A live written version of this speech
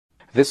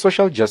The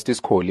Social Justice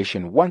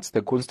Coalition wants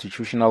the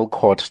Constitutional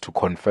Court to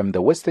confirm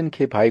the Western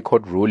Cape High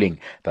Court ruling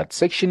that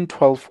Section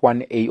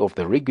 12(1)(a) of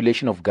the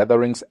Regulation of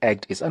Gatherings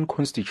Act is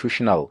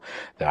unconstitutional.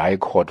 The High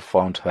Court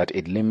found that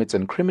it limits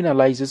and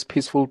criminalizes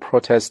peaceful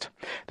protest.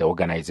 The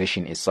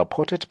organization is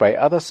supported by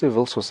other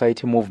civil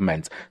society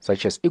movements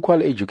such as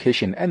Equal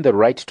Education and the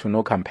Right to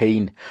Know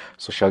campaign.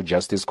 Social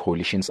Justice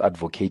Coalition's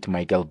advocate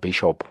Michael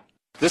Bishop.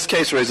 This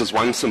case raises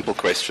one simple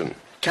question.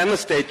 Can the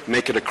state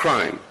make it a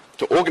crime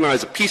to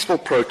organize a peaceful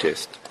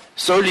protest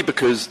solely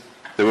because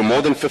there were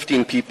more than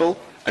 15 people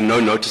and no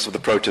notice of the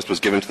protest was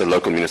given to the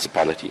local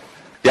municipality?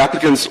 The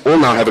applicants all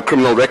now have a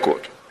criminal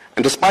record,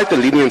 and despite the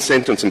lenient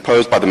sentence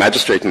imposed by the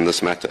magistrate in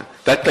this matter,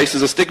 that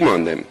places a stigma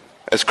on them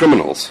as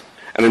criminals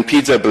and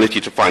impedes their ability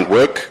to find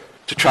work,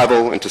 to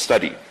travel and to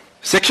study.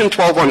 Section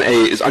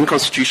 12(1)(a) is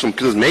unconstitutional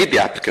because it made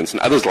the applicants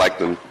and others like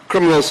them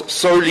criminals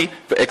solely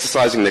for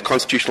exercising their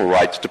constitutional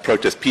right to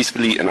protest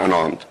peacefully and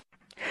unarmed.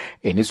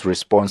 In his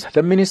response,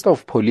 the Minister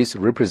of Police,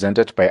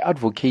 represented by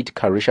Advocate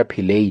Khayelitsha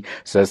Pillay,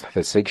 says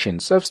the section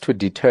serves to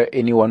deter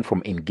anyone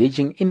from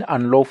engaging in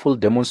unlawful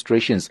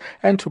demonstrations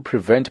and to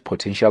prevent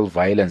potential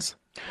violence.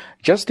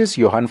 Justice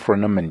Johan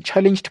Froneman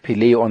challenged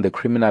Pillay on the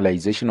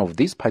criminalization of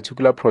these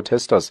particular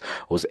protesters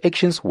whose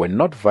actions were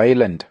not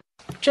violent.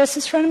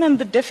 Justice Froneman,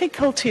 the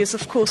difficulty is,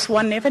 of course,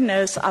 one never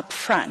knows up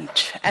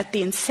front at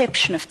the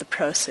inception of the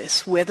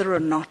process whether or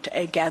not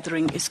a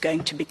gathering is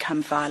going to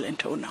become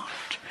violent or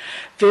not.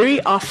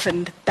 Very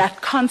often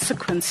that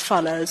consequence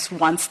follows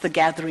once the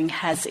gathering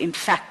has in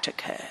fact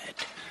occurred.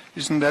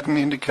 Isn't that an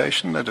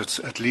indication that it's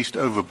at least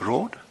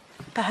overbroad?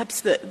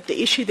 Perhaps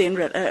the issue then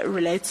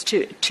relates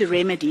to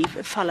remedy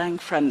following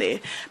from there.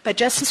 But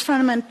Justice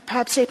Froneman,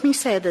 perhaps let me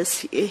say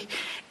this.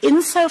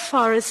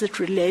 Insofar as it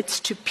relates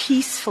to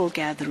peaceful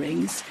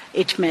gatherings,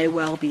 it may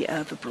well be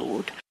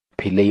overbroad.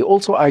 Pillay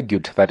also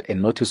argued that a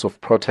notice of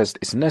protest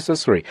is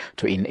necessary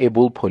to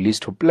enable police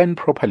to plan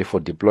properly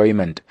for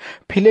deployment.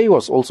 Pillay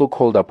was also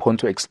called upon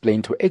to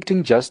explain to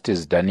Acting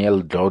Justice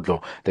Daniel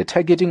Dodlo the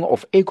targeting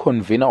of a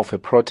convener of a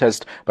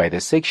protest by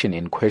the section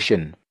in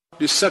question.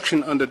 This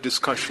section under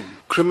discussion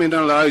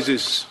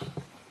criminalizes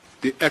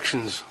the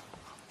actions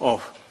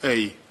of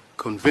a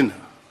convener.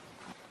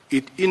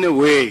 It, in a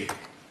way,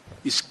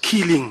 is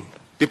killing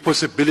the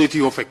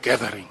possibility of a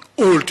gathering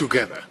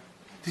altogether.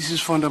 This is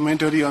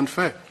fundamentally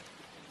unfair.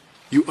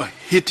 You are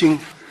hitting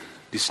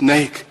the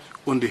snake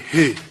on the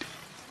head.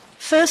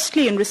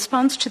 Firstly, in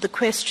response to the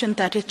question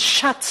that it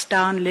shuts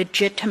down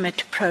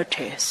legitimate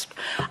protest,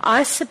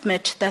 I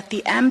submit that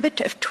the ambit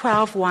of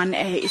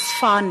 12(1)(a) is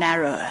far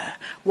narrower.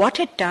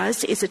 What it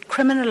does is it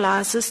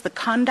criminalizes the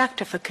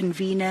conduct of a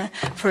convener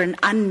for an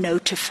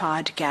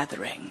unnotified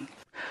gathering.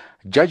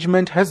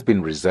 Judgment has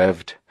been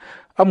reserved.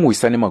 I'm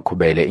Wisani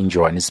Makhubele in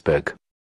Johannesburg.